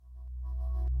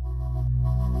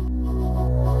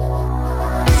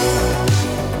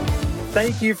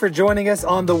Thank you for joining us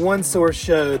on the One Source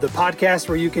Show, the podcast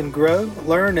where you can grow,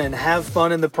 learn, and have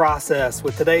fun in the process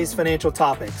with today's financial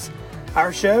topics.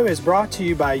 Our show is brought to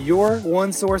you by your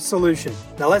One Source solution.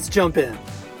 Now let's jump in.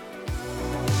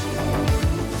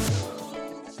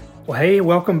 Well, hey,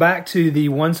 welcome back to the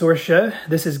One Source Show.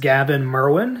 This is Gavin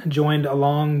Merwin, joined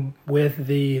along with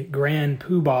the Grand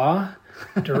Poobah,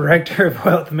 Director of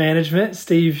Wealth Management,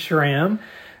 Steve Schramm.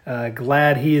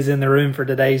 Glad he is in the room for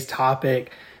today's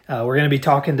topic. We're going to be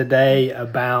talking today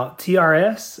about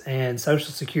TRS and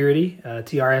Social Security.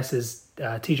 TRS is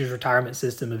Teachers Retirement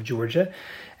System of Georgia.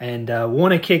 And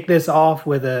want to kick this off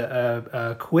with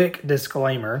a quick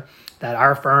disclaimer that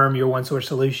our firm, Your One Source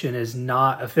Solution, is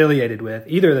not affiliated with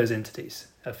either of those entities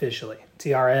officially,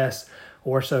 TRS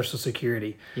or Social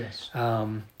Security. Yes.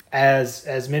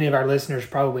 As many of our listeners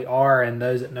probably are, and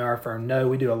those that know our firm know,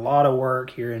 we do a lot of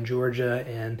work here in Georgia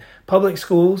in public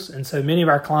schools. And so many of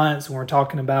our clients, when we're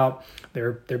talking about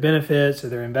their benefits or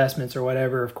their investments or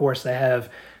whatever, of course, they have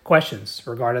questions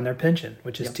regarding their pension,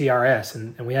 which is TRS.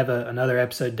 And we have another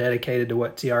episode dedicated to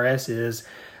what TRS is.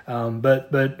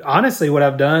 But honestly, what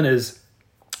I've done is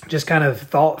just kind of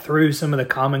thought through some of the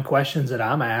common questions that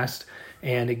I'm asked.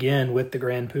 And again, with the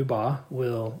Grand Poobah,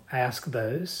 we'll ask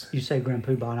those. You say Grand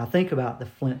Poobah, and I think about the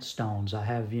Flintstones. I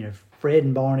have, Fred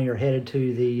and Barney are headed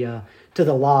to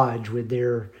the lodge with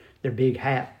their big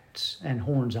hats and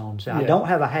horns on. So I don't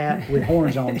have a hat with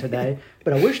horns on today,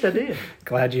 but I wished I did.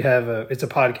 Glad you have it's a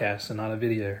podcast and not a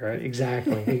video, right?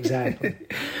 Exactly.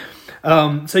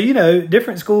 So,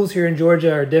 different schools here in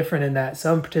Georgia are different in that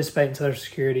some participate in Social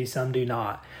Security, some do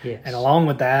not. Yes. And along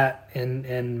with that,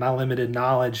 in my limited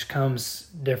knowledge, comes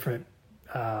different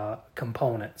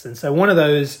components. And so one of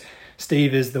those,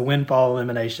 Steve, is the Windfall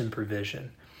Elimination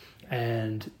Provision.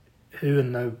 And who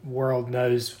in the world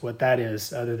knows what that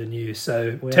is other than you?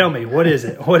 So tell me, what is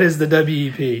it? What is the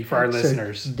WEP for our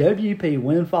listeners? WEP,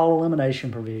 Windfall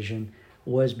Elimination Provision,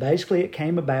 was basically, it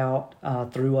came about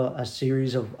through a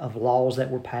series of laws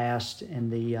that were passed in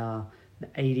the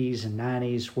 80s and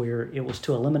 90s, where it was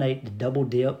to eliminate the double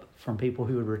dip from people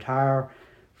who would retire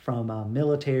from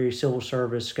military, civil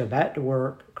service, go back to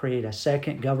work, create a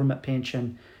second government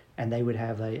pension, and they would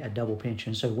have a double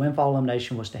pension. So windfall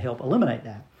elimination was to help eliminate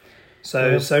that.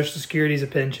 So Social Security is a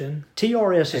pension.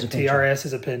 TRS is a pension. TRS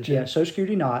is a pension. Yeah, Social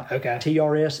Security not. Okay.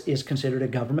 TRS is considered a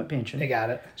government pension. I got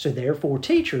it. So therefore,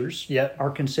 teachers are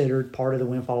considered part of the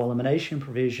Windfall Elimination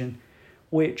Provision,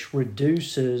 which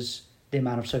reduces the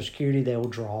amount of Social Security they will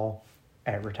draw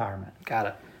at retirement. Got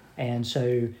it. And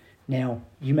so now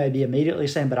you may be immediately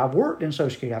saying, but I've worked in Social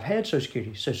Security. I've had Social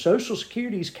Security. So Social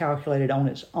Security is calculated on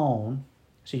its own.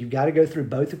 So you've got to go through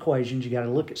both equations. You got to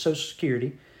look at Social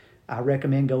Security. I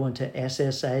recommend going to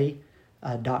ssa.gov,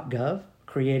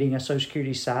 creating a Social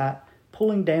Security site,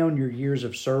 pulling down your years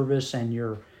of service and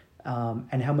your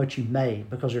and how much you made,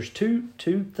 because there's two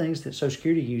things that Social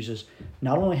Security uses.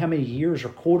 Not only how many years or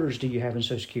quarters do you have in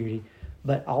Social Security,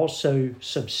 but also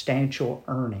substantial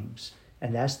earnings.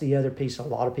 And that's the other piece a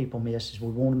lot of people miss, is we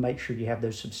want to make sure you have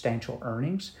those substantial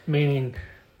earnings. Meaning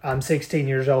I'm 16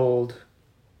 years old,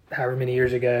 however many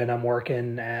years ago, and I'm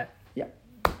working at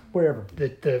wherever.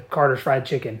 The Carter's Fried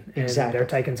Chicken. And exactly. They're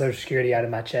taking Social Security out of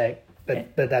my check,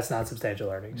 but that's not substantial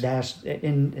earnings. That's,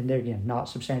 and there again, not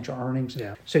substantial earnings.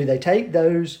 Yeah. So they take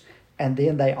those and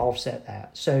then they offset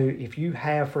that. So if you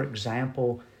have, for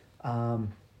example,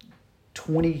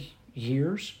 20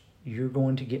 years, you're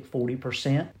going to get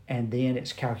 40%, and then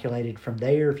it's calculated from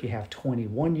there. If you have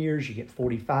 21 years, you get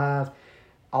 45.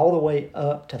 All the way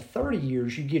up to 30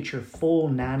 years, you get your full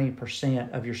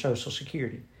 90% of your Social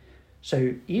Security.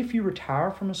 So if you retire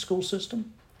from a school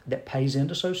system that pays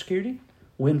into Social Security,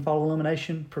 Windfall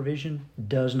Elimination Provision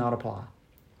does not apply.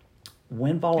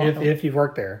 If you've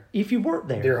worked there. If you worked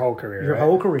there. Your whole career. Your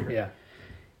whole career. Yeah.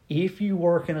 If you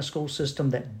work in a school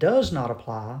system that does not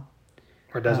apply,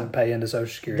 or doesn't pay into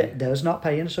Social Security. That does not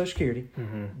pay into Social Security,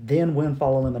 then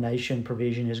Windfall Elimination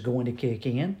Provision is going to kick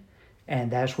in, and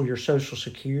that's where your Social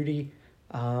Security.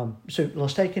 So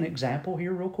let's take an example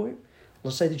here real quick.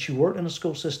 Let's say that you worked in a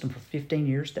school system for 15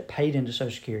 years that paid into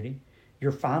Social Security.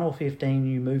 Your final 15,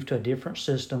 you move to a different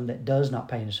system that does not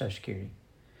pay into Social Security.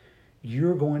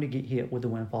 You're going to get hit with the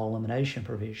Windfall Elimination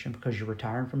Provision because you're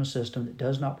retiring from a system that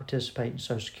does not participate in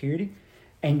Social Security,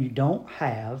 and you don't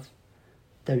have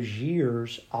those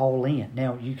years all in.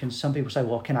 Now, some people say,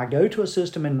 well, can I go to a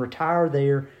system and retire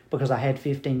there because I had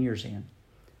 15 years in?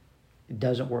 It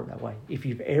doesn't work that way. If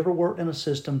you've ever worked in a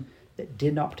system that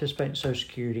did not participate in Social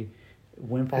Security,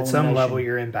 Windfall at some level,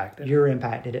 you're impacted. You're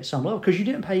impacted at some level because you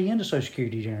didn't pay into Social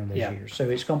Security during those years. So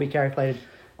it's going to be calculated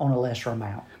on a lesser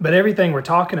amount. But everything we're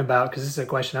talking about, because this is a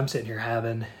question I'm sitting here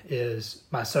having, is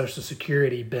my Social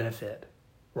Security benefit,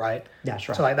 right? That's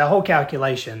right. So like that whole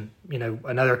calculation,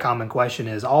 another common question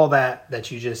is all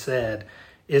that you just said,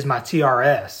 is my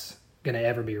TRS going to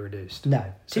ever be reduced?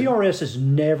 No, TRS is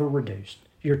never reduced.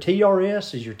 Your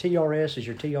TRS is your TRS is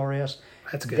your TRS.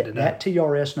 That's good to know. That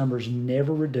TRS number is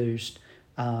never reduced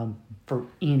for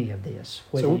any of this.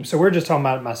 So we're just talking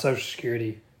about my Social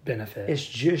Security benefit. It's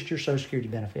just your Social Security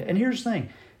benefit. And here's the thing.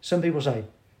 Some people say,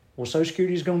 well, Social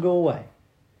Security is going to go away.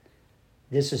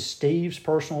 This is Steve's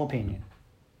personal opinion.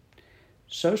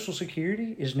 Social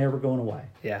Security is never going away.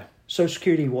 Yeah. Social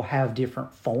Security will have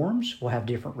different forms, will have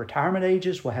different retirement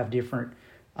ages, will have different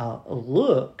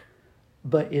look.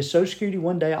 But is Social Security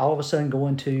one day all of a sudden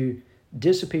going to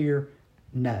disappear?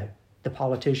 No. The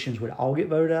politicians would all get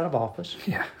voted out of office.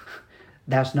 Yeah.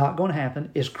 That's not going to happen.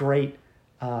 It's great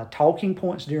talking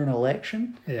points during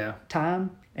election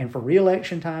time. And for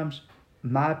re-election times,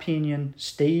 my opinion,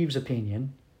 Steve's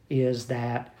opinion, is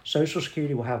that Social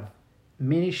Security will have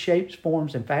many shapes,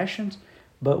 forms, and fashions,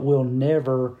 but will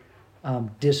never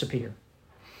disappear.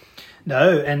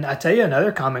 No, and I tell you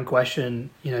another common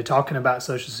question, talking about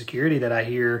Social Security that I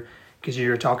hear, because you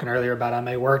were talking earlier about I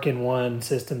may work in one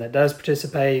system that does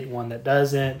participate, one that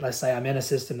doesn't. Let's say I'm in a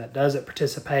system that doesn't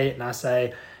participate, and I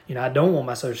say, I don't want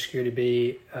my Social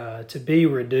Security to be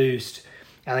reduced.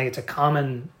 I think it's a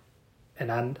common,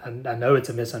 and I know it's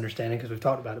a misunderstanding because we've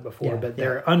talked about it before, but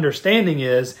their understanding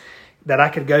is that I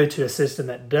could go to a system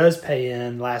that does pay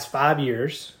in last 5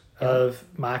 years of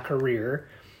my career,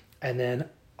 and then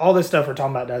all this stuff we're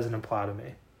talking about doesn't apply to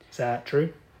me. Is that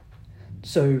true?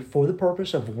 So for the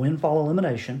purpose of windfall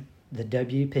elimination, the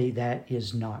WP, that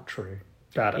is not true.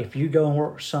 Got it. If you go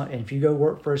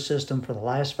work for a system for the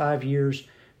last 5 years,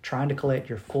 trying to collect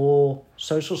your full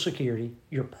Social Security,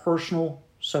 your personal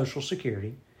Social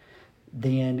Security,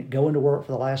 then going to work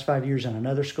for the last 5 years in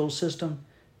another school system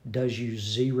does you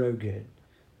zero good.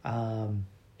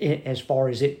 As far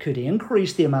as it could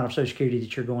increase the amount of Social Security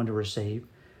that you're going to receive,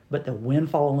 but the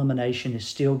windfall elimination is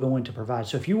still going to provide.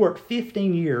 So if you work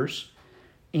 15 years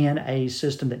in a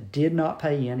system that did not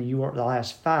pay in and you work the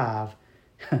last 5,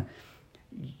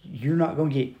 you're not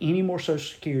going to get any more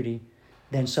Social Security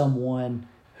than someone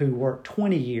who worked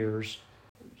 20 years.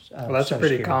 Well, that's a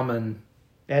pretty common.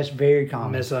 That's very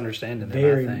common misunderstanding.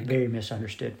 Very, very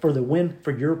misunderstood.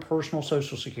 For your personal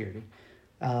Social Security,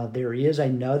 there is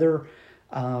another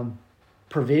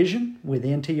provision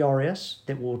within TRS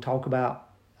that we'll talk about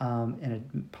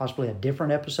in possibly a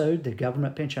different episode. The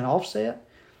government pension offset,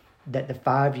 that the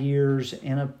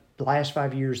last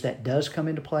 5 years that does come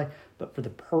into play, but for the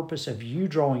purpose of you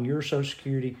drawing your Social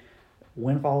Security,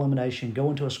 windfall elimination, go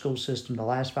into a school system, the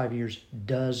last 5 years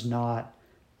does not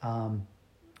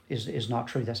is not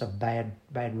true. That's a bad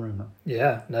rumor.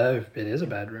 Yeah, no, it is a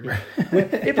bad rumor.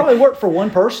 It probably worked for one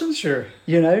person. Sure.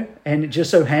 And it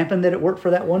just so happened that it worked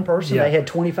for that one person. Yeah. They had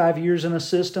 25 years in a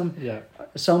system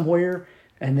somewhere,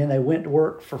 and then they went to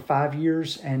work for 5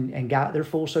 years and got their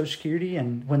full Social Security,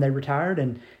 and when they retired,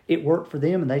 and it worked for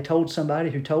them, and they told somebody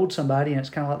who told somebody, and it's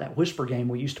kind of like that whisper game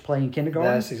we used to play in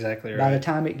kindergarten. That's exactly right. By the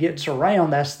time it gets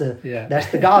around, that's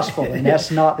the gospel, and that's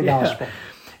not the gospel.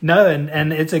 No,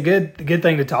 and it's a good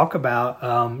thing to talk about.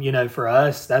 For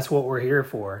us, that's what we're here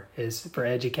for, is for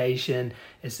education.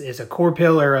 It's a core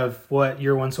pillar of what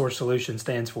Your One Source Solution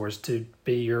stands for, is to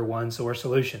be your one source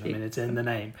solution. I mean, it's in the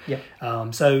name. Yeah.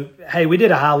 So, hey, we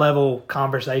did a high-level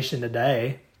conversation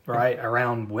today, right,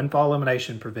 around windfall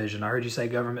elimination provision. I heard you say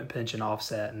government pension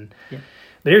offset. But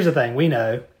here's the thing. We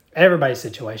know everybody's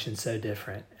situation is so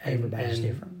different. Everybody's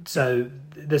different. So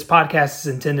this podcast is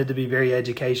intended to be very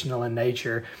educational in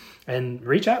nature, and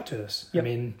reach out to us. Yep. I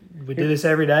mean, we do this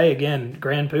every day. Again,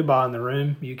 Grand Poobah in the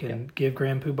room. You can give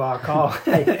Grand Poobah a call.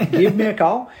 Hey, give me a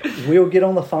call. We'll get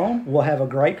on the phone. We'll have a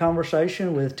great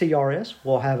conversation with TRS.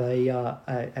 We'll have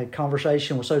a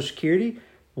conversation with Social Security.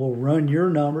 We'll run your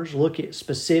numbers, look at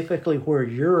specifically where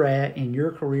you're at in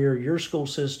your career, your school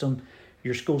system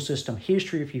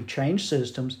history, if you've changed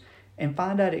systems, and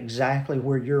find out exactly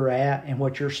where you're at and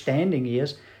what your standing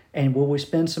is. And will we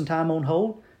spend some time on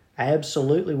hold?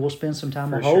 Absolutely, we'll spend some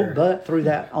time on hold. But through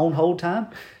that on hold time,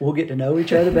 we'll get to know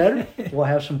each other better. We'll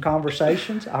have some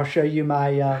conversations. I'll show you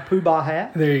my Poobah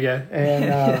hat. There you go.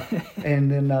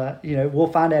 And then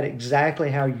we'll find out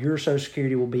exactly how your Social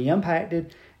Security will be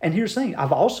impacted. And here's the thing: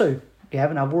 I've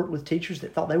worked with teachers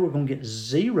that thought they were going to get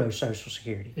zero Social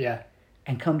Security. Yeah.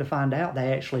 And come to find out,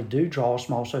 they actually do draw a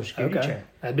small Social Security check.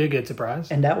 That'd be a good surprise.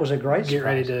 And that was a great Get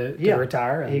surprise. ready to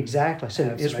retire. Exactly.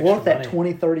 So it's worth that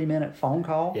 20, 30-minute phone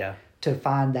call to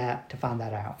find that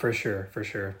out. For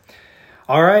sure.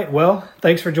 All right. Well,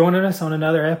 thanks for joining us on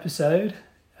another episode.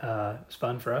 It was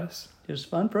fun for us. It was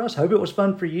fun for us. Hope it was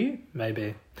fun for you.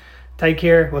 Maybe. Take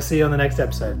care. We'll see you on the next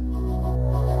episode.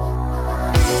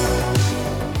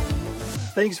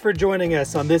 Thanks for joining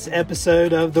us on this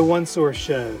episode of The One Source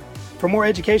Show. For more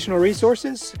educational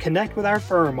resources, connect with our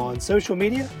firm on social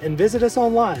media and visit us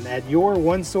online at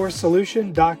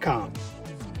youronesourcesolution.com.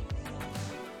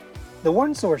 The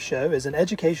One Source Show is an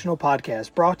educational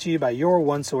podcast brought to you by Your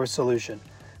One Source Solution.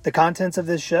 The contents of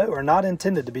this show are not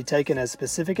intended to be taken as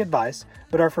specific advice,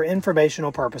 but are for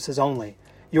informational purposes only.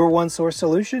 Your One Source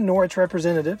Solution nor its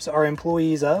representatives are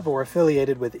employees of or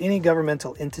affiliated with any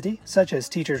governmental entity, such as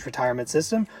Teachers Retirement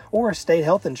System or state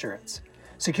health insurance.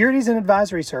 Securities and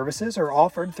advisory services are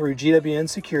offered through GWN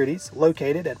Securities,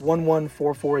 located at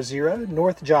 11440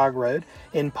 North Jog Road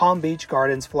in Palm Beach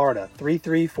Gardens, Florida,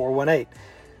 33418.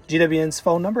 GWN's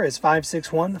phone number is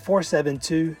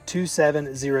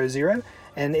 561-472-2700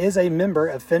 and is a member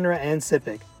of FINRA and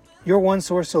SIPC. Your One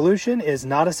Source Solution is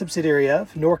not a subsidiary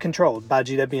of nor controlled by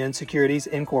GWN Securities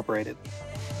Incorporated.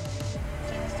 Feels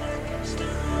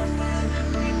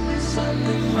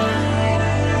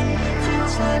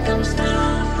like I'm still